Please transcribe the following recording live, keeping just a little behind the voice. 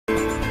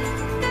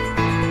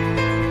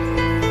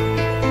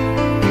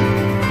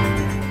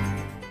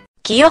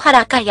清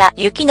原果耶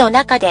雪の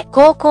中で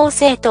高校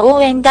生と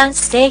応援ダン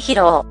ス生披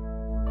露。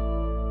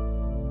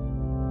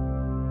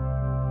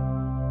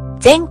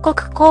全国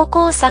高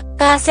校サッ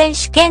カー選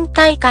手権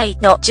大会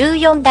の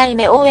14代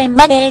目応援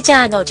マネージ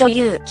ャーの女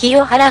優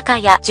清原果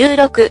耶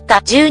16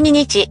日12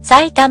日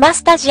埼玉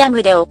スタジア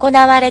ムで行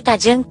われた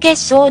準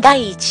決勝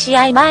第1試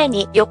合前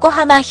に横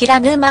浜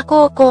平沼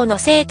高校の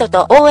生徒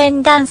と応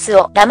援ダンス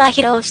を生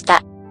披露し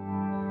た。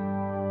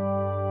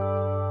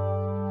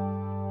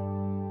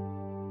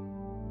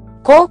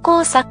高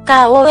校サッ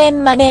カー応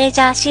援マネー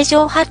ジャー史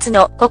上初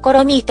の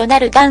試みとな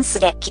るダンス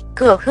でキッ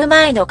クオフ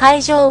前の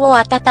会場を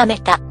温め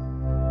た。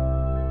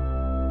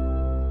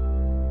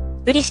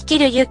降りしき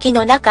る雪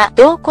の中、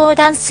同校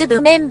ダンス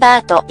部メン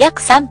バーと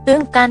約3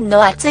分間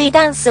の熱い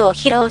ダンスを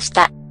披露し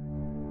た。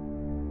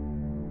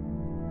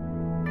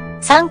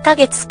3ヶ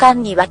月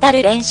間にわた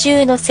る練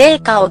習の成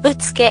果をぶ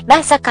つけ、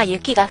まさか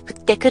雪が降っ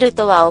てくる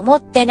とは思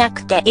ってな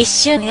くて一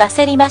瞬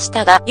焦りまし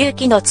たが、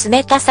雪の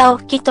冷たさを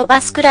吹き飛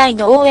ばすくらい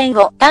の応援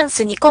をダン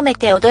スに込め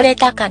て踊れ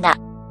たかな。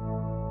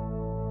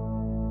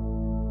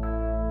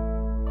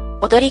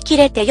踊りき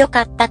れてよ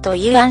かったと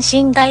いう安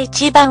心が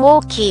一番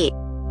大きい。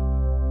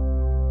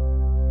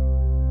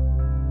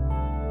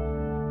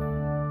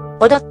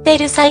踊って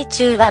る最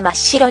中は真っ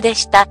白で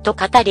したと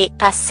語り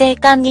達成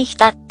感に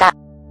浸った。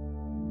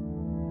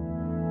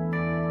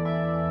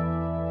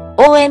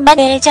応援マ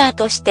ネージャー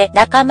として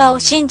仲間を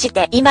信じ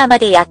て今ま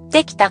でやっ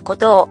てきたこ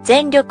とを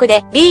全力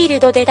でフィール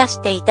ドで出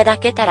していただ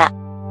けたら。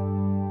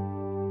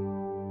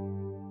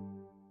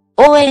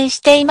応援し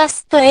ていま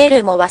すとエー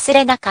ルも忘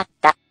れなかっ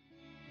た。